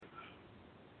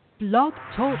Blog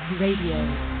Talk Radio.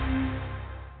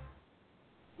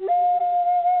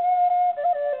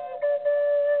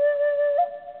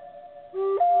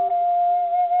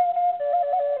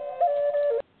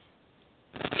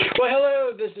 Well,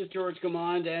 hello, this is George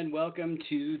Gammond, and welcome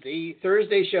to the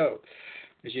Thursday show.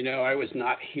 As you know, I was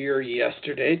not here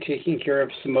yesterday, taking care of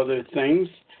some other things,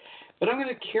 but I'm going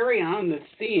to carry on the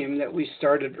theme that we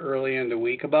started early in the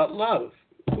week about love.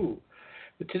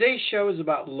 But today's show is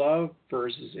about love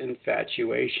versus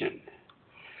infatuation.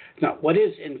 Now, what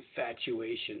is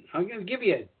infatuation? I'm going to give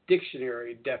you a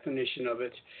dictionary definition of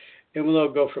it, and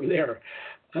we'll go from there.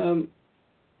 I'm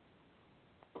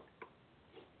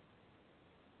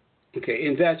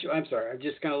sorry, I'm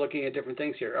just kind of looking at different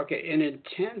things here. Okay, an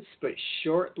intense but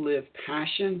short-lived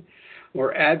passion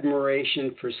or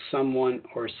admiration for someone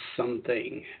or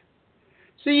something.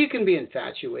 So you can be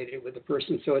infatuated with a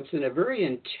person, so it's in a very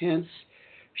intense,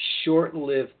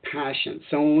 short-lived passion.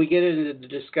 So when we get into the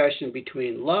discussion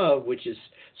between love, which is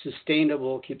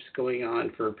sustainable, keeps going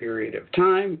on for a period of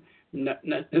time, not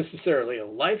necessarily a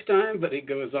lifetime, but it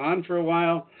goes on for a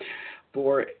while,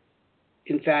 for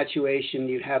infatuation,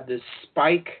 you have this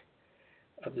spike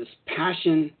of this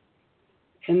passion,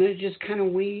 and then it just kind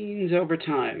of weans over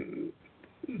time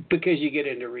because you get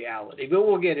into reality. But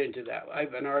we'll get into that. I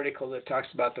have an article that talks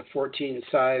about the 14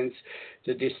 signs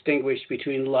to distinguish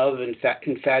between love and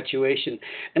infatuation.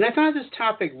 And I found this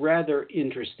topic rather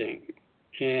interesting.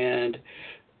 And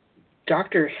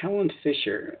Dr. Helen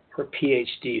Fisher, or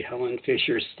PhD Helen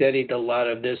Fisher, studied a lot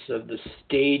of this, of the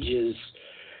stages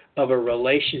of a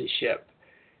relationship.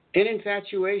 And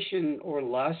infatuation or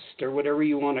lust, or whatever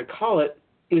you want to call it,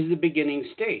 is the beginning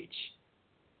stage.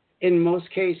 In most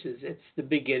cases, it's the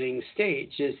beginning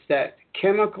stage. It's that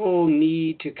chemical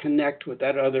need to connect with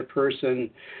that other person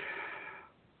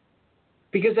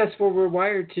because that's what we're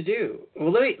wired to do.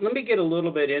 Well, let me get a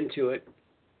little bit into it,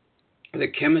 the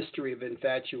chemistry of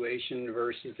infatuation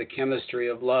versus the chemistry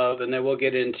of love, and then we'll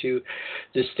get into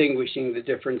distinguishing the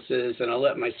differences, and I'll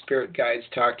let my spirit guides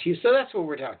talk to you. So that's what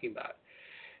we're talking about.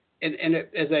 And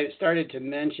as I started to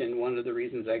mention, one of the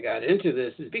reasons I got into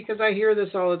this is because I hear this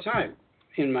all the time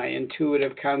in my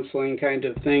intuitive counseling kind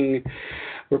of thing,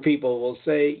 where people will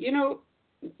say, you know,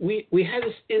 we had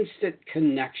this instant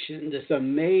connection, this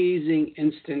amazing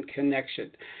instant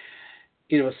connection.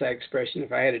 You know, it's that expression,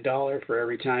 if I had $1 for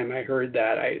every time I heard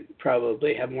that, I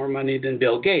probably have more money than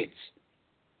Bill Gates.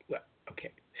 Well,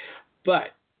 okay.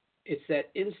 But it's that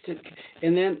instant,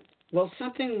 and then, well,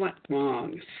 something went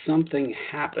wrong. Something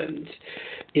happened.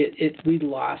 We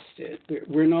lost it.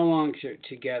 We're no longer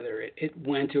together. It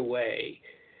went away.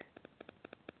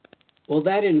 Well,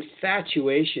 that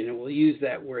infatuation, and we'll use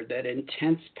that word, that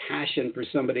intense passion for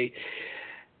somebody,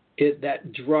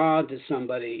 that draw to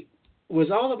somebody,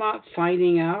 was all about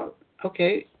finding out,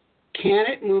 okay, can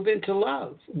it move into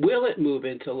love? Will it move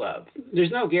into love?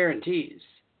 There's no guarantees.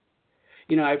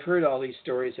 You know, I've heard all these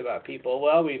stories about people,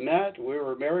 well, we met, we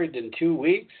were married in 2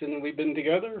 weeks, and we've been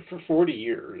together for 40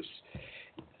 years.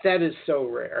 That is so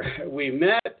rare. We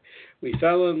met, we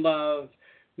fell in love,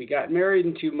 we got married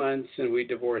in 2 months, and we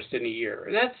divorced in a year.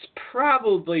 That's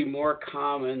probably more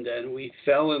common than we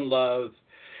fell in love,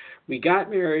 we got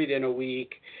married in a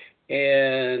week,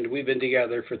 and we've been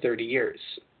together for 30 years.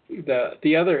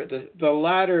 The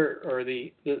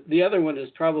other one is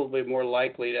probably more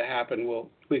likely to happen. Well,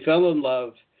 we fell in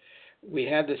love. We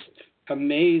had this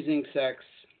amazing sex.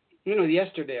 You know, the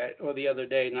other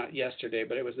day, not yesterday,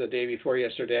 but it was the day before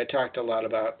yesterday, I talked a lot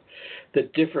about the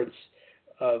difference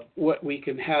of what we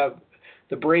can have.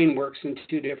 The brain works into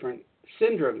two different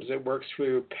syndromes. It works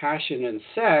through passion and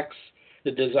sex,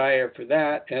 the desire for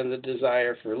that, and the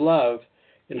desire for love,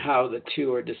 and how the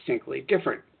two are distinctly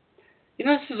different. You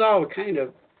know, this is all kind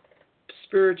of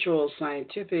spiritual,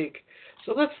 scientific.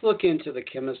 So let's look into the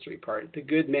chemistry part. The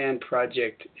Good Man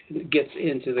Project gets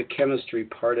into the chemistry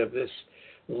part of this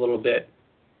a little bit.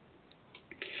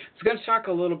 So I'm going to talk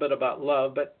a little bit about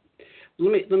love, but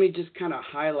let me just kind of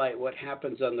highlight what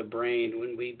happens on the brain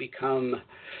when we become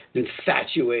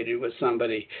infatuated with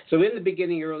somebody. So in the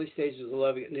beginning, early stages of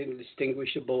love, it's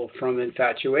indistinguishable from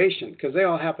infatuation because they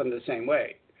all happen the same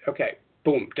way. Okay,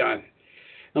 boom, done.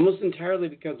 Almost entirely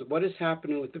because of what is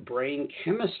happening with the brain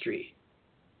chemistry.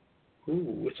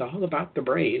 Ooh, it's all about the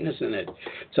brain, isn't it?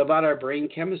 It's about our brain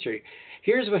chemistry.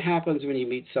 Here's what happens when you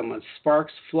meet someone.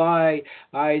 Sparks fly,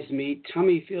 eyes meet,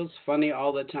 tummy feels funny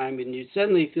all the time, and you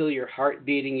suddenly feel your heart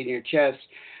beating in your chest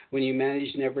when you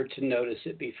managed never to notice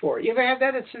it before. You ever have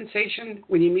that sensation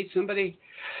when you meet somebody?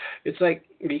 It's like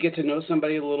you get to know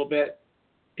somebody a little bit,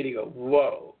 and you go,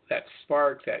 whoa, that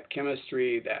spark, that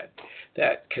chemistry,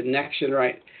 that connection,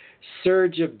 right?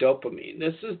 Surge of dopamine.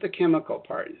 This is the chemical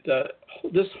part.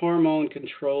 This hormone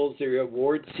controls the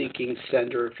reward-seeking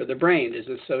center for the brain. It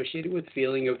is associated with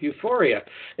feeling of euphoria,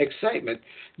 excitement,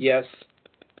 yes,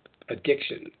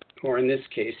 addiction, or in this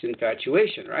case,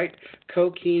 infatuation, right?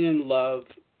 Cocaine and love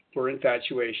or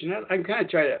infatuation. I'm kind of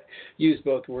trying to use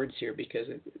both words here because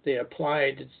they apply.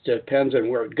 It depends on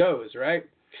where it goes, right?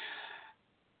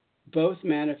 Both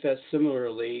manifest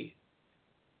similarly.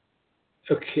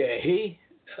 Okay.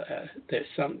 There's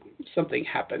something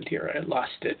happened here. I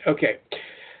lost it. Okay.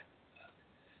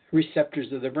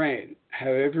 Receptors of the brain. Have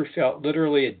you ever felt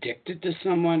literally addicted to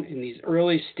someone in these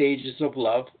early stages of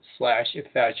love /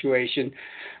 infatuation?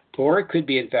 Or it could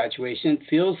be infatuation. It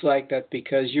feels like that's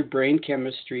because your brain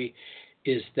chemistry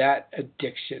is that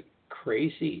addiction.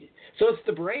 Crazy. So it's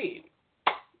the brain.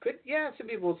 Some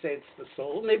people will say it's the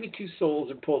soul. Maybe two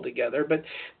souls are pulled together, but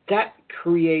that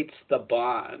creates the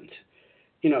bond.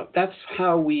 That's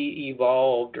how we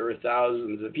evolved over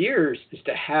thousands of years, is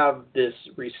to have this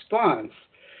response.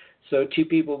 So two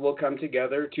people will come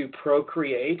together to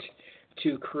procreate,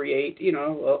 to create,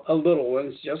 a little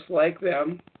ones just like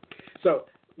them. So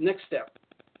next step,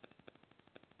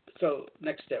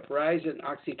 rise in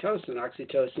oxytocin.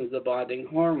 Oxytocin is the bonding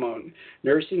hormone.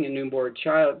 Nursing a newborn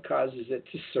child causes it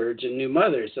to surge in new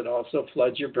mothers. It also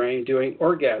floods your brain during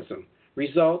orgasm.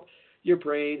 Result, your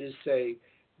brain is saying,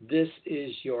 this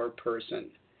is your person.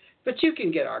 But you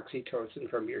can get oxytocin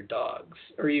from your dogs,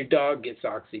 or your dog gets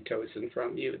oxytocin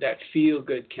from you, that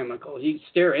feel-good chemical. You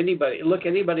look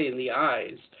anybody in the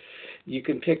eyes, you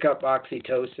can pick up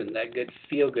oxytocin, that good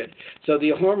feel-good. So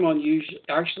the hormone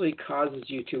actually causes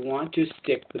you to want to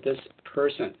stick with this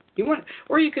person.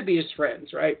 Or you could be just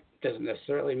friends, right? Doesn't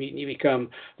necessarily mean you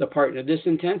become the partner. This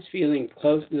intense feeling of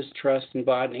closeness, trust, and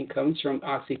bonding comes from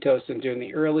oxytocin during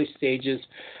the early stages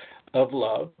of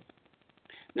love.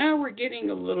 Now we're getting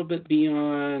a little bit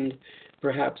beyond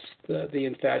perhaps the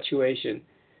infatuation.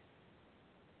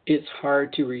 It's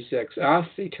hard to resist.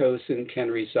 Oxytocin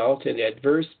can result in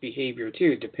adverse behavior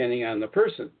too, depending on the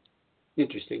person.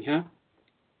 Interesting, huh?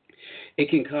 It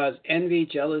can cause envy,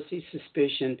 jealousy,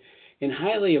 suspicion, and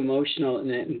highly emotional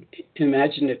and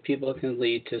imaginative people can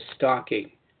lead to stalking.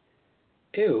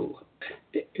 Ew,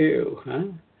 huh?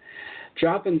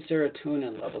 Drop in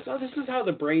serotonin levels. Oh, this is how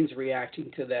the brain's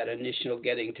reacting to that initial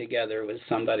getting together with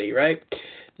somebody, right?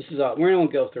 This is all. We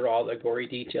won't go through all the gory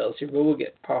details here, but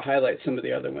I'll highlight some of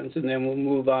the other ones, and then we'll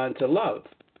move on to love.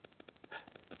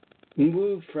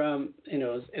 Move from,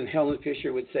 and Helen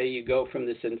Fisher would say you go from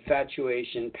this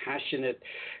infatuation, passionate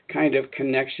kind of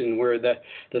connection where the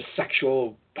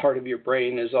sexual part of your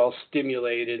brain is all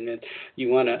stimulated and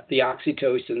the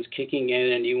oxytocin's kicking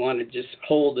in and you want to just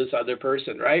hold this other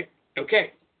person, right?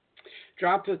 Okay.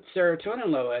 Drop the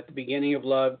serotonin level at the beginning of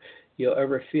love. Have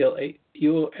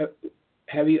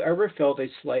you ever felt a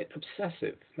slight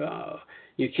obsessive?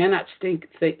 You cannot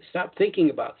stop thinking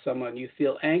about someone. You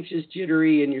feel anxious,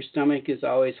 jittery, and your stomach is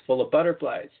always full of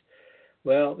butterflies.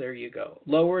 Well, there you go.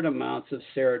 Lowered amounts of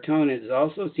serotonin is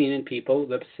also seen in people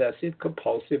with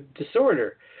obsessive-compulsive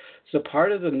disorder. So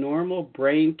part of the normal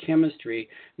brain chemistry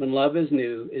when love is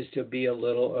new is to be a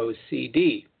little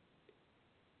OCD.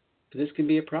 This can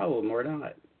be a problem or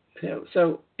not.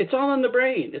 So it's all in the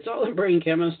brain. It's all in brain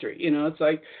chemistry. It's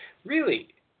like, really,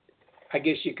 I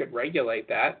guess you could regulate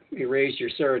that. You raise your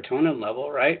serotonin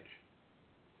level, right?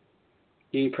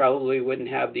 You probably wouldn't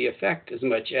have the effect as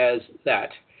much as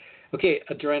that. Okay,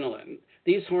 adrenaline.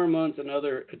 These hormones and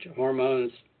other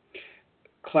hormones,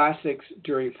 classics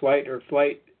during fight or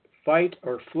flight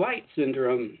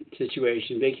syndrome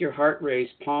situation, make your heart race,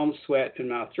 palms sweat, and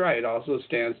mouth dry. It also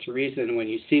stands to reason when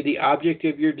you see the object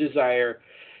of your desire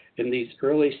in these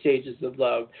early stages of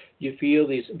love, you feel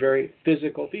these very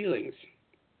physical feelings.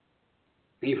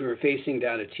 If you were facing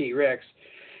down a T-Rex,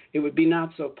 it would be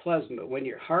not so pleasant, but when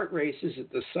your heart races at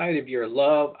the sight of your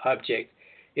love object,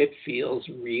 it feels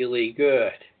really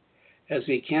good. As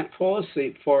we can't fall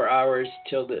asleep 4 hours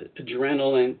till the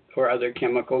adrenaline or other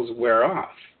chemicals wear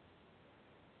off.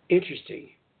 Interesting.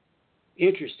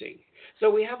 So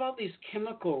we have all these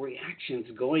chemical reactions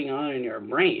going on in our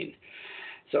brain.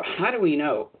 So how do we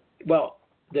know? Well,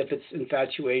 if it's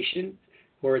infatuation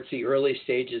or it's the early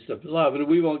stages of love, and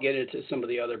we won't get into some of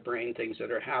the other brain things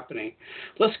that are happening.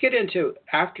 Let's get into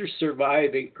after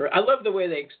surviving, or I love the way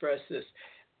they express this.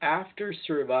 After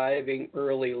surviving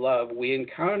early love, we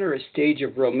encounter a stage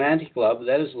of romantic love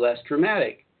that is less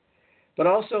dramatic, but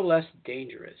also less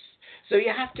dangerous. So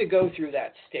you have to go through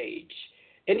that stage.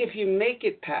 And if you make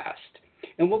it past,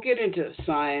 and we'll get into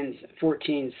signs,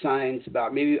 14 signs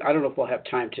about, maybe, I don't know if we'll have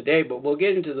time today, but we'll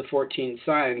get into the 14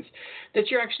 signs that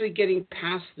you're actually getting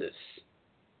past this.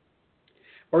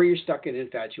 or you're stuck in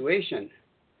infatuation.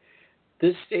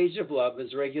 This stage of love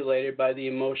is regulated by the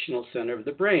emotional center of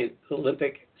the brain, the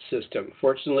limbic system.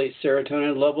 Fortunately,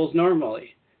 serotonin levels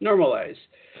normalize.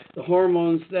 The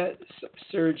hormones that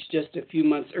surged just a few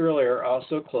months earlier are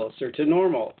also closer to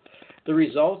normal. The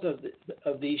result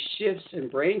of these shifts in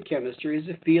brain chemistry is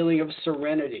a feeling of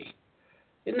serenity.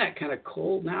 Isn't that kind of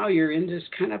cool? Now you're in this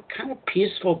kind of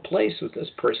peaceful place with this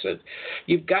person.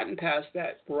 You've gotten past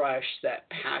that rush, that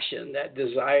passion, that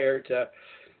desire to.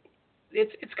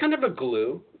 It's kind of a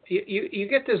glue. You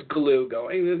get this glue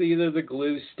going. Either the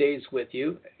glue stays with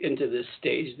you into this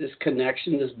stage, this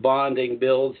connection, this bonding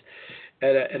builds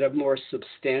at a more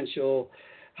substantial,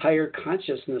 higher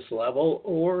consciousness level,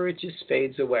 or it just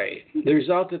fades away. The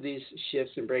result of these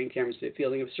shifts in brain chemistry is a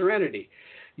feeling of serenity.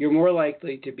 You're more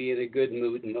likely to be in a good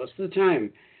mood most of the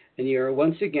time, and you are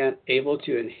once again able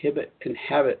to inhibit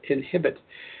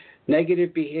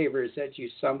negative behaviors that you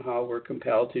somehow were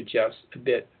compelled to just a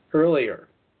bit earlier,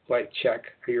 like check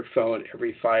your phone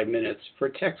every 5 minutes for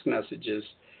text messages,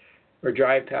 or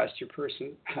drive past your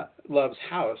person love's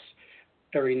house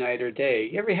every night or day.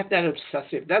 You ever have that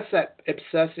obsessive? That's that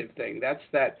obsessive thing. That's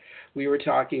that we were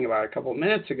talking about a couple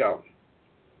minutes ago.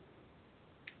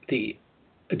 The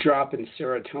drop in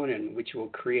serotonin, which will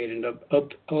create an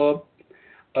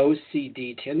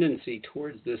OCD tendency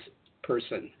towards this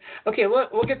person. Okay,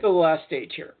 we'll get to the last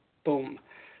stage here. Boom.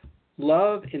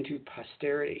 Love into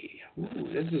posterity. Ooh,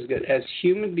 this is good. As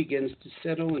human begins to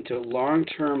settle into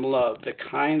long-term love, the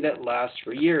kind that lasts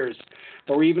for years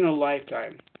or even a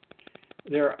lifetime,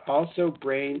 there are also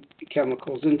brain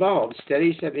chemicals involved.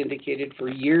 Studies have indicated for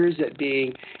years that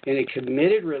being in a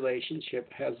committed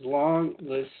relationship has long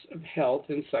lists of health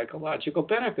and psychological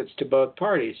benefits to both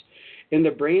parties. In the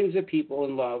brains of people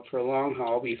in love for a long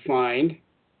haul, we find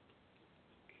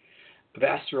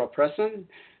vasopressin.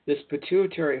 This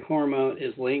pituitary hormone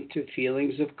is linked to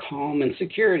feelings of calm and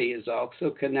security. It is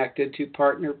also connected to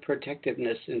partner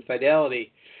protectiveness and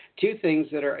fidelity, two things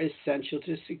that are essential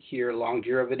to secure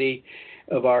longevity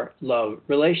of our love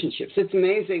relationships. It's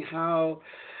amazing how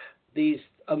these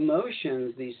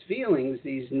emotions, these feelings,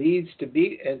 these needs to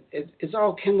be, it's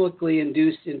all chemically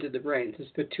induced into the brain, this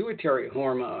pituitary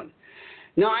hormone.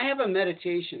 Now, I have a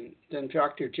meditation from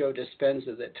Dr. Joe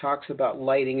Dispenza that talks about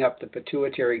lighting up the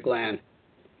pituitary gland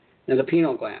and the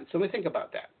pineal gland. So we think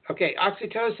about that. Okay,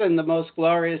 oxytocin, the most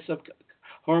glorious of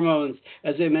hormones,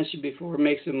 as I mentioned before,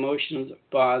 makes emotions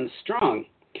bonds strong,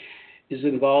 is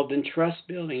involved in trust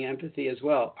building, empathy as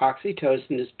well.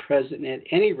 Oxytocin is present in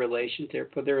any relation,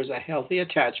 therefore there is a healthy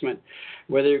attachment,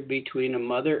 whether between a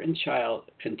mother and child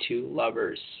and two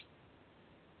lovers.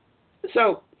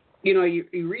 So, you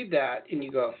read that and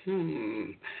you go,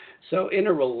 So in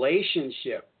a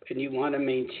relationship, and you want to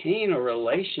maintain a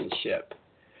relationship,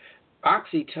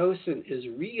 oxytocin is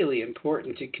really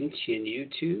important to continue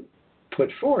to put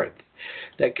forth.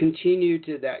 That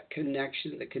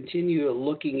connection, that continue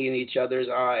looking in each other's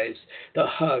eyes, the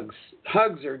hugs.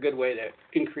 Hugs are a good way to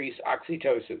increase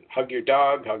oxytocin. Hug your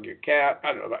dog, hug your cat. I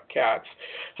don't know about cats.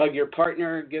 Hug your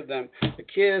partner, give them a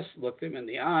kiss, look them in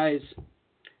the eyes.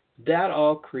 That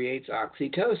all creates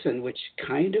oxytocin, which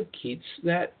kind of keeps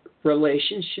that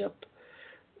relationship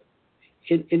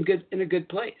in a good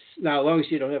place. Now, as long as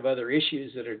you don't have other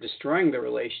issues that are destroying the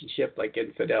relationship, like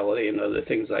infidelity and other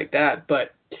things like that,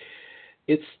 but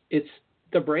it's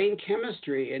the brain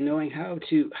chemistry and knowing how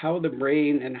the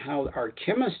brain and how our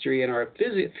chemistry and our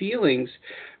feelings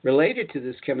related to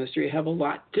this chemistry have a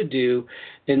lot to do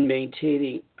in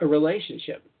maintaining a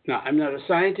relationship. Now, I'm not a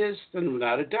scientist and I'm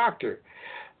not a doctor,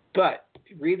 but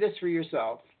read this for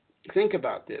yourself. Think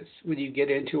about this when you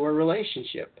get into a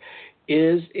relationship.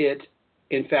 Is it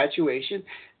infatuation,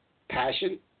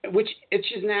 passion, which it's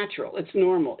just natural, it's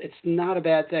normal, it's not a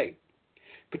bad thing.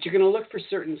 But you're going to look for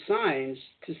certain signs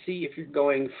to see if you're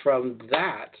going from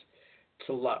that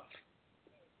to love.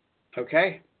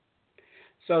 Okay?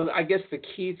 So I guess the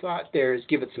key thought there is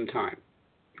give it some time.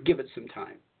 Give it some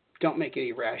time. Don't make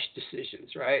any rash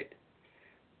decisions, right?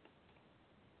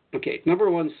 Okay, number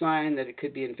one sign that it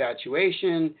could be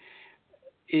infatuation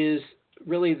is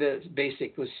really the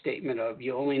basic statement of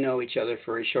you only know each other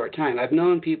for a short time. I've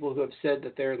known people who have said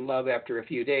that they're in love after a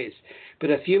few days,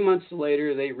 but a few months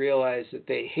later they realized that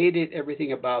they hated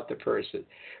everything about the person,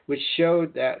 which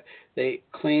showed that they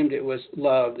claimed it was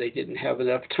love. They didn't have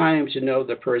enough time to know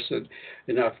the person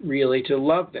enough really to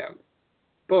love them.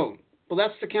 Boom. Well,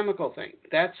 that's the chemical thing.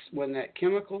 That's when that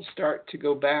chemicals start to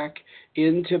go back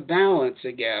into balance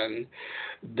again.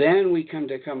 Then we come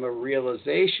a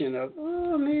realization of,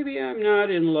 maybe I'm not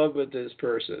in love with this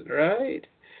person, right?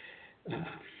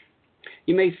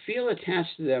 You may feel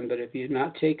attached to them, but if you've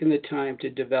not taken the time to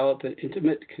develop an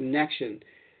intimate connection,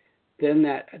 then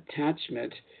that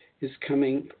attachment is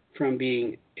coming from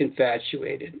being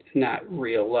infatuated, not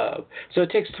real love. So it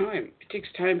takes time. It takes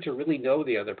time to really know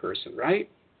the other person, right?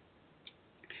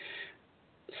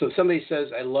 So if somebody says,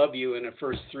 I love you in the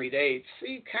first 3 dates, so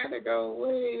you kind of go,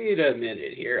 wait a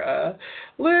minute here.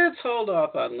 Let's hold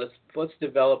off on, let's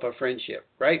develop a friendship,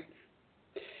 right?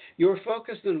 You're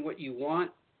focused on what you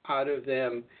want out of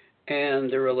them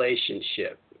and the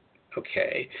relationship.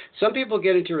 Okay. Some people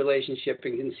get into a relationship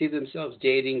and can see themselves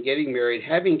dating, getting married,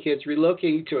 having kids,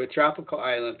 relocating to a tropical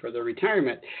island for their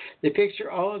retirement. They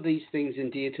picture all of these things in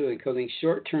detail, including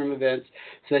short-term events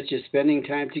such as spending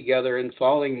time together and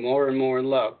falling more and more in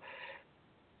love.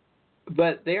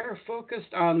 But they are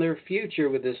focused on their future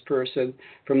with this person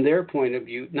from their point of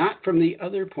view, not from the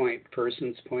other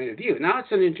person's point of view. Now,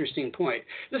 it's an interesting point.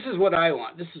 This is what I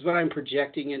want. This is what I'm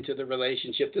projecting into the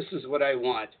relationship. This is what I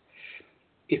want.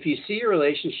 If you see your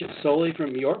relationship solely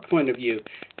from your point of view,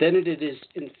 then it is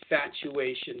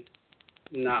infatuation,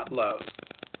 not love.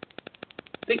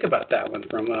 Think about that one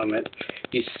for a moment.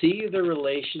 You see the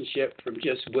relationship from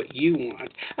just what you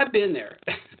want. I've been there.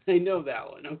 I know that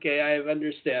one. Okay, I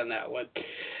understand that one.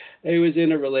 I was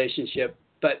in a relationship,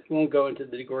 but won't go into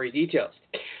the gory details.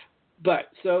 But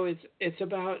so it's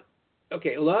about,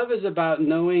 okay, love is about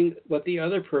knowing what the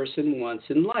other person wants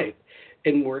in life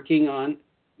and working on.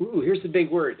 Here's the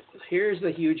big word. Here's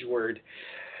the huge word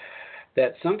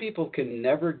that some people can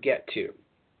never get to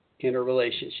in a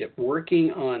relationship, working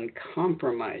on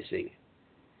compromising.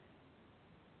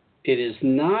 It is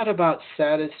not about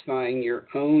satisfying your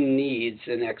own needs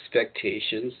and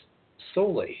expectations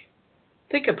solely.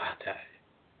 Think about that.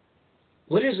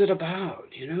 What is it about?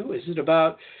 Is it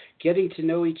about getting to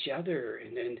know each other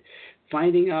and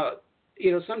finding out,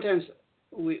 sometimes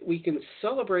we can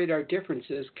celebrate our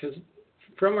differences because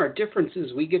from our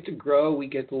differences, we get to grow, we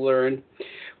get to learn,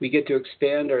 we get to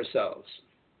expand ourselves.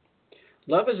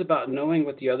 Love is about knowing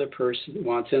what the other person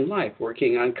wants in life,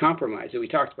 working on compromise. And we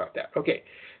talked about that. Okay,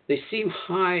 they seem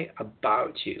high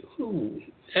about you.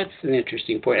 That's an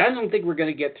interesting point. I don't think we're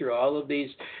going to get through all of these,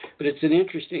 but it's an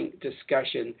interesting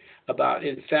discussion about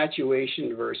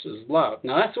infatuation versus love.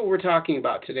 Now, that's what we're talking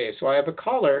about today. So I have a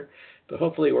caller, but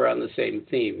hopefully we're on the same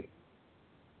theme.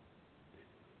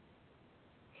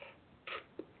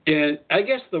 And I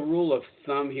guess the rule of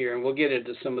thumb here, and we'll get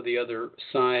into some of the other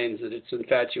signs that it's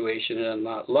infatuation and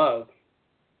not love,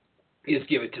 is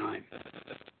give it time.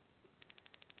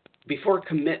 Before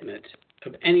commitment,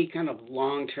 of any kind of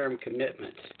long-term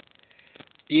commitment,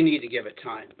 you need to give it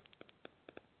time.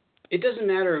 It doesn't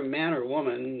matter man or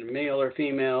woman, male or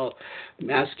female,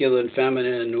 masculine,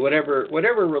 feminine,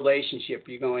 whatever relationship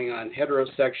you're going on,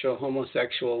 heterosexual,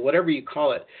 homosexual, whatever you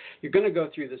call it, you're going to go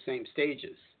through the same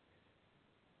stages.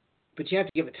 But you have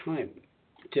to give it time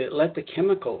to let the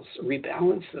chemicals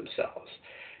rebalance themselves.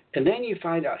 And then you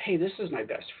find out, hey, this is my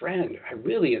best friend. I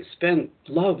really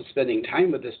love spending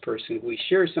time with this person. We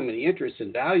share so many interests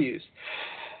and values.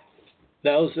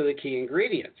 Those are the key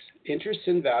ingredients. Interests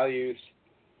and values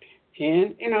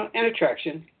and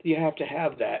attraction. You have to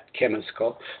have that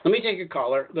chemical. Let me take a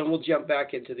caller, then we'll jump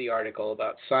back into the article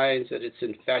about signs that it's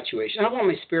infatuation. I want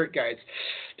my spirit guides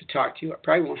to talk to you. I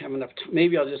probably won't have enough time.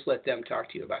 Maybe I'll just let them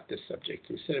talk to you about this subject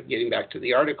instead of getting back to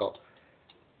the article.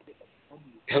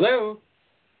 Hello?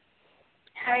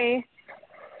 Hi.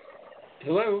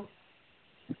 Hello?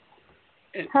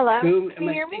 Hello? Whom Can am you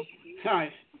I hear speaking? me?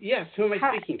 Hi. Yes, who am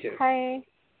I speaking to? Hi.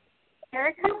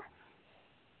 Erica?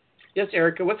 Yes,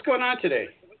 Erica. What's going on today?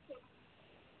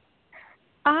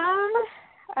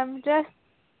 I'm just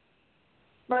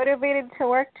motivated to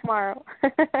work tomorrow.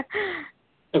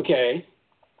 Okay.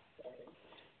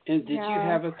 And did you Yeah.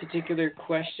 have a particular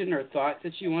question or thought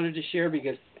that you wanted to share?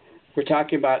 Because we're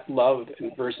talking about love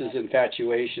versus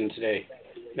infatuation today.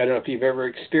 I don't know if you've ever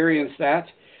experienced that,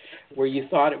 where you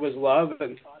thought it was love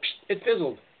and it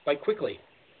fizzled like quickly.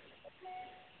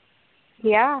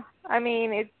 Yeah. I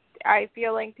mean, I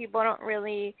feel like people don't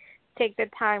really take the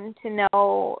time to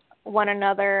know one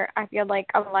another. I feel like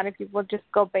a lot of people just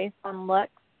go based on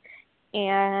looks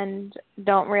and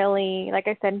don't really, like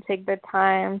I said, take the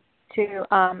time to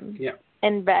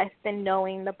invest in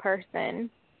knowing the person.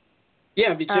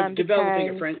 Yeah, developing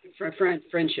a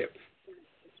friendship.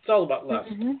 It's all about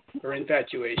lust or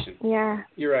infatuation. Yeah.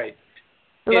 You're right.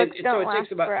 Looks don't last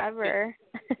forever.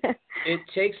 It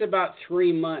takes about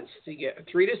 3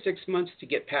 to 6 months to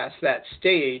get past that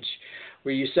stage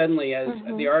where you suddenly, as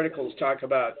the articles talk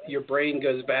about, your brain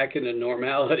goes back into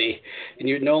normality and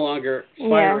you're no longer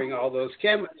firing all those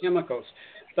chemicals.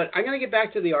 But I'm going to get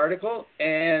back to the article,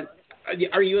 and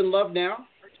Are you in love now?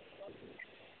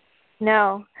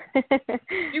 No.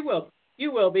 You will.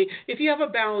 You will be. If you have a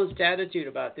balanced attitude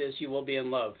about this, you will be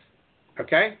in love.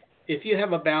 Okay? If you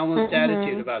have a balanced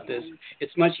attitude Mhm. about this,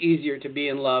 it's much easier to be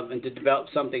in love and to develop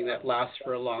something that lasts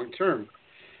for a long term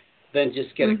than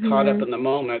just get caught up Mhm. in the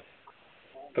moment.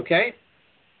 Okay?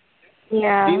 Be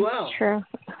Yeah, well. true.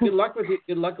 Good luck with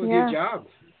Good luck with your Yeah. job.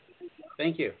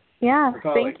 Thank you Yeah, for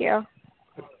calling. thank you.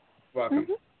 You're welcome.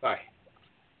 Mhm. Bye.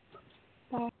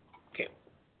 Bye. Okay.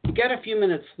 We got a few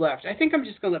minutes left. I think I'm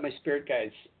just going to let my spirit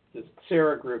guides, the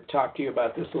Sarah group, talk to you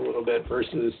about this a little bit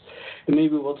versus, and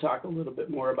maybe we'll talk a little bit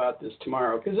more about this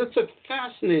tomorrow because it's a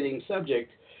fascinating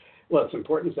subject. Well, it's an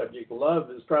important subject.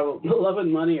 Love is probably love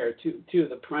and money are two of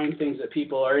the prime things that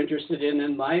people are interested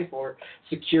in life, or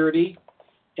security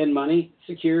and money,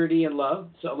 security and love.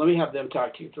 So let me have them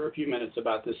talk to you for a few minutes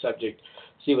about this subject,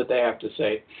 see what they have to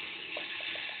say.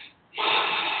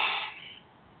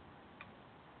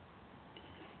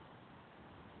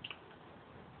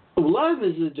 Love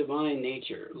is the divine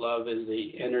nature. Love is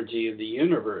the energy of the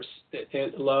universe.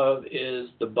 Love is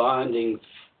the bonding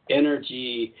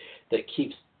energy that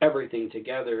keeps everything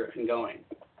together and going.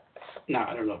 Now,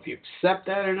 I don't know if you accept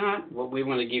that or not. Well, we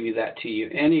want to give you that to you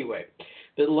anyway.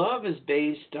 But love is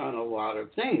based on a lot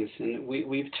of things. And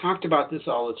we've talked about this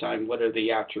all the time. What are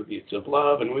the attributes of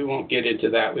love? And we won't get into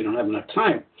that. We don't have enough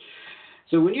time.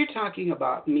 So when you're talking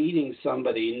about meeting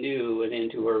somebody new and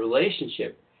into a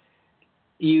relationship,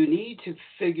 you need to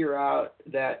figure out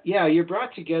that, yeah, you're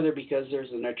brought together because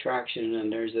there's an attraction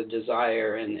and there's a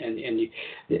desire, and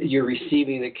you're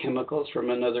receiving the chemicals from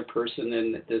another person,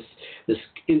 and this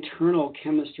internal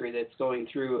chemistry that's going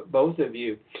through both of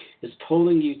you is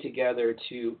pulling you together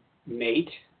to mate,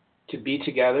 to be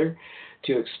together,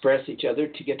 to express each other,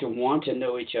 to get to want to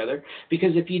know each other.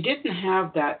 Because if you didn't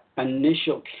have that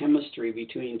initial chemistry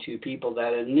between two people,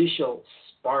 that initial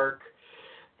spark,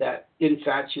 that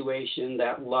infatuation,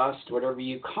 that lust, whatever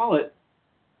you call it,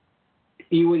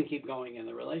 you wouldn't keep going in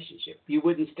the relationship. You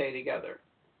wouldn't stay together.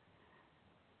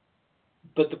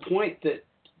 But the point that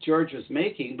George was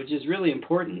making, which is really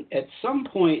important, at some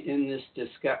point in this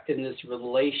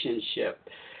relationship,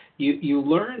 you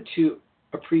learn to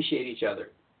appreciate each other.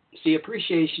 See,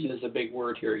 appreciation is a big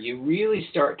word here. You really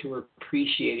start to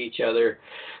appreciate each other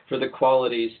for the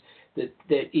qualities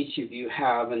that each of you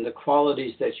have and the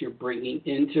qualities that you're bringing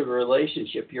into the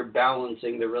relationship. You're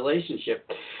balancing the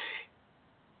relationship.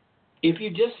 If you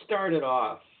just started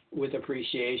off with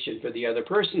appreciation for the other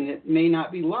person, it may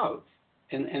not be love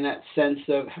and that sense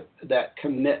of that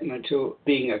commitment to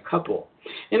being a couple.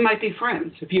 It might be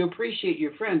friends. If you appreciate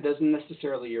your friend, doesn't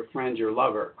necessarily your friend your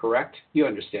lover, correct? You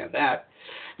understand that.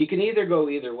 You can either go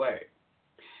either way.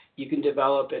 You can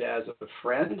develop it as a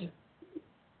friend,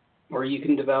 or you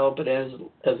can develop it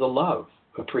as a love,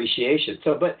 appreciation.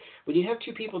 So, but when you have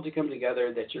two people to come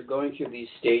together, that you're going through these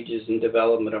stages in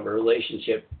development of a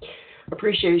relationship,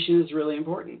 appreciation is really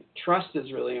important. Trust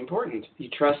is really important. You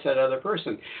trust that other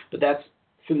person. But that's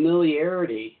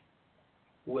familiarity,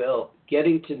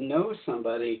 getting to know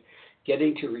somebody,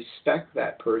 getting to respect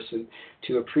that person,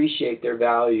 to appreciate their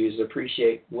values,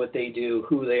 appreciate what they do,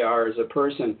 who they are as a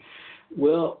person,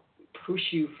 will push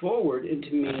you forward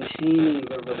into maintaining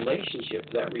the relationship.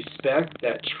 That respect,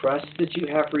 that trust that you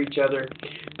have for each other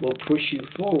will push you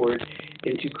forward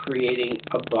into creating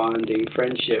a bonding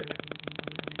friendship.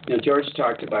 Now, George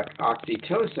talked about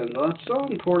oxytocin. Well, that's so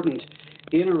important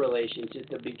in a relationship.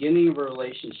 The beginning of a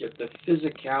relationship, the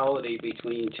physicality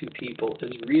between two people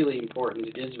is really important.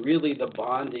 It is really the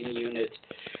bonding unit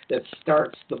that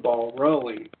starts the ball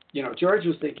rolling. You know, George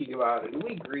was thinking about it, and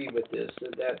we agree with this,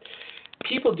 that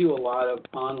people do a lot of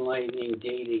online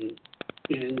dating,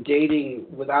 and dating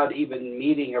without even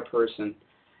meeting a person,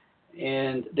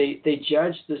 and they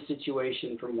judge the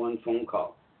situation from one phone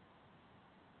call,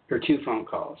 or two phone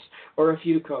calls, or a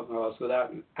few phone calls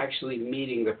without actually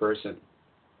meeting the person.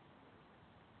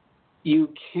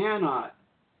 You cannot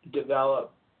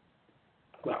develop,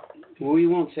 well, we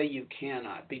won't say you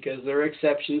cannot, because there are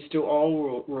exceptions to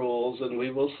all rules, and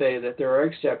we will say that there are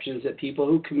exceptions, that people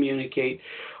who communicate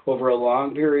over a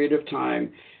long period of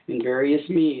time in various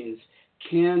means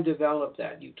can develop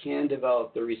that. You can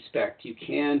develop the respect. You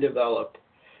can develop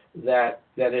that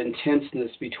intenseness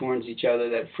towards each other,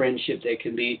 that friendship that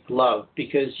can be love,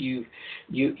 because you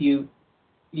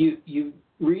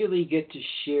really get to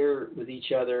share with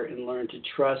each other and learn to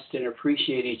trust and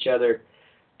appreciate each other.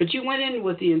 But you went in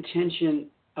with the intention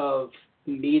of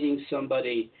meeting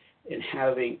somebody and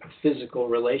having a physical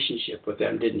relationship with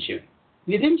them, didn't you?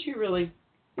 Didn't you really?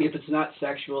 If it's not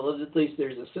sexual, at least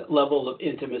there's a level of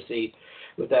intimacy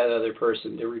with that other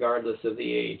person, regardless of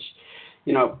the age.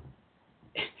 You know,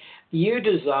 You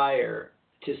desire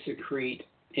to secrete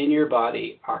in your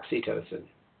body oxytocin.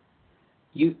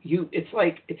 It's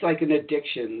like an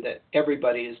addiction that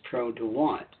everybody is prone to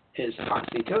want is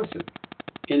oxytocin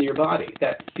in your body.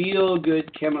 That feel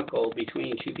good chemical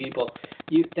between two people.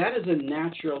 That is a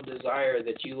natural desire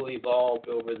that you evolved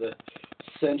over the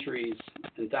centuries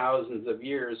and thousands of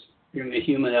years in the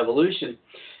human evolution,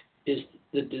 is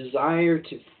the desire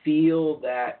to feel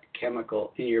that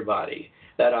chemical in your body,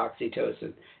 that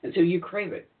oxytocin. And so you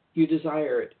crave it. You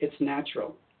desire it. It's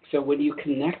natural. So when you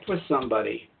connect with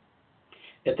somebody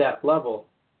at that level,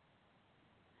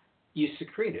 you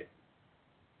secrete it.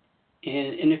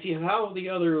 And if you have all the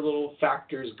other little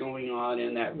factors going on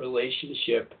in that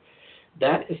relationship,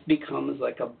 that becomes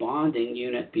like a bonding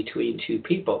unit between two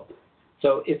people.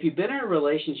 So if you've been in a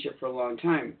relationship for a long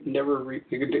time, never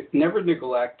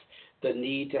neglect the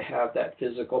need to have that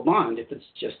physical bond. If it's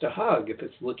just a hug, if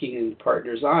it's looking in the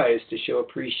partner's eyes to show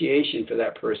appreciation for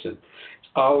that person, it's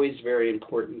always very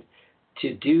important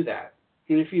to do that.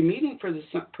 And if you're meeting for this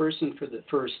person for the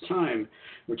first time,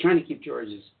 we're trying to keep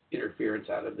George's interference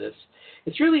out of this.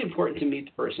 It's really important to meet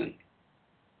the person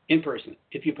in person,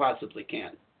 if you possibly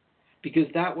can, because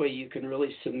that way you can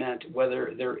really cement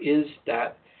whether there is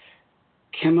that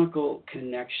chemical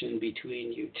connection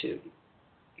between you two.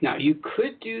 Now, you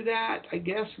could do that. I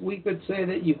guess we could say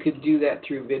that you could do that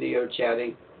through video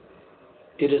chatting.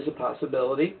 It is a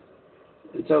possibility.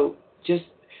 And so just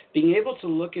being able to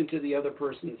look into the other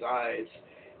person's eyes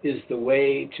is the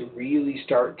way to really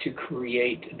start to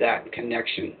create that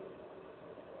connection.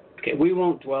 Okay, we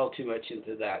won't dwell too much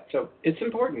into that. So it's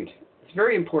important. It's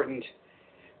very important.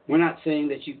 We're not saying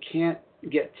that you can't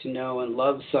get to know and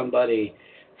love somebody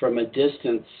from a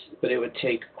distance, but it would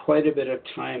take quite a bit of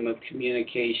time of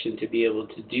communication to be able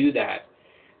to do that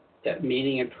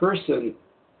meeting in person.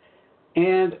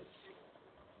 And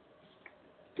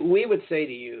we would say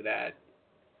to you that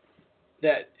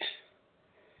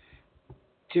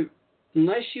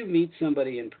unless you meet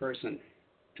somebody in person,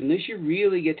 unless you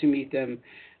really get to meet them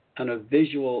on a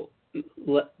visual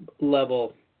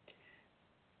level,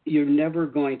 you're never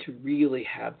going to really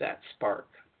have that spark,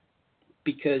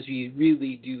 because you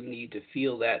really do need to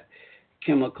feel that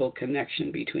chemical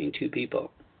connection between two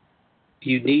people.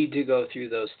 You need to go through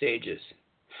those stages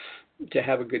to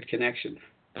have a good connection.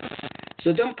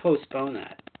 So don't postpone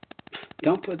that.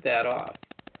 Don't put that off.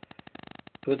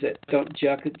 Don't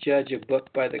judge a book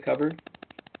by the cover.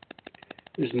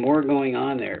 There's more going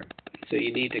on there, so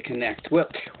you need to connect. Well,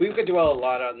 we could dwell a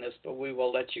lot on this, but we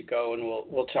will let you go, and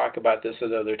we'll talk about this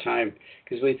another time,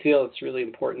 because we feel it's really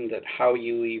important that how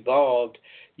you evolved,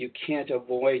 you can't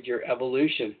avoid your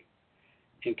evolution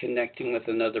in connecting with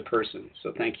another person.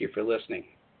 So thank you for listening.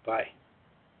 Bye.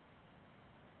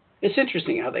 It's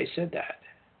interesting how they said that.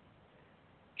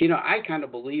 You know, I kind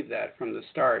of believe that from the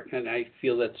start, and I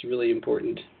feel that's really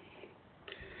important.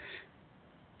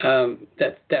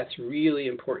 That's really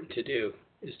important to do,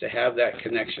 is to have that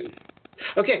connection.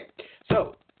 Okay,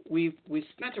 so we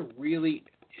spent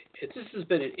this has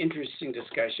been an interesting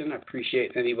discussion. I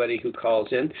appreciate anybody who calls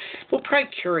in. We'll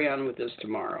probably carry on with this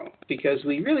tomorrow, because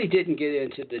we really didn't get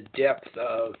into the depth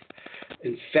of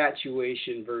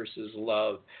infatuation versus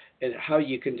love and how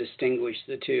you can distinguish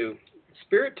the two.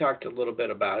 Spirit talked a little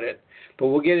bit about it, but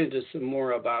we'll get into some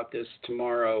more about this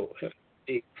tomorrow,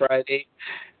 Friday,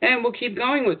 and we'll keep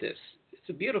going with this. It's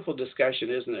a beautiful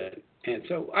discussion, isn't it? And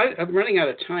so I'm running out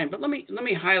of time, but let me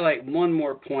highlight one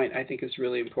more point I think is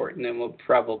really important, and we'll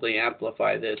probably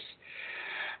amplify this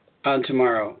on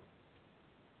tomorrow.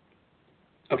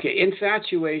 Okay,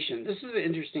 infatuation. This is an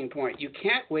interesting point. You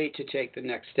can't wait to take the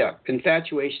next step.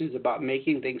 Infatuation is about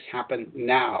making things happen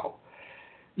now.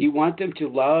 You want them to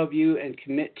love you and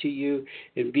commit to you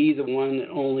and be the one and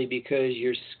only because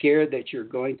you're scared that you're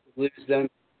going to lose them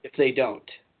if they don't.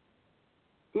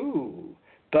 Ooh,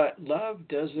 but love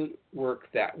doesn't work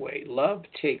that way. Love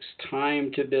takes time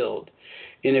to build.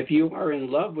 And if you are in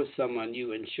love with someone,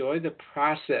 you enjoy the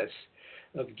process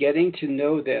of getting to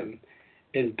know them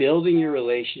and building your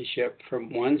relationship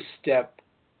from one step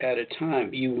at a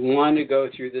time. You want to go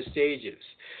through the stages.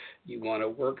 You want to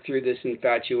work through this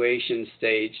infatuation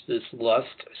stage, this lust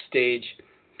stage,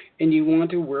 and you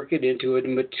want to work it into a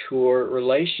mature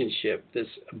relationship, this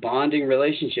bonding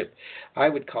relationship. I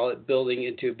would call it building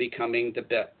into becoming the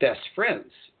best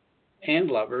friends and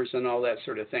lovers and all that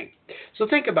sort of thing. So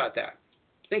think about that.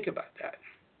 Think about that.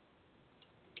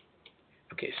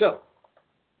 Okay, so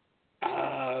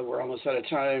we're almost out of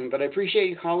time, but I appreciate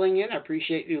you calling in. I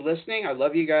appreciate you listening. I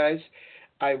love you guys.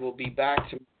 I will be back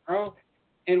tomorrow,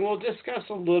 and we'll discuss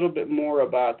a little bit more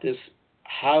about this,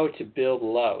 how to build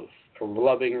love, for a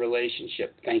loving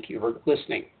relationship. Thank you for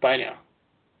listening. Bye now.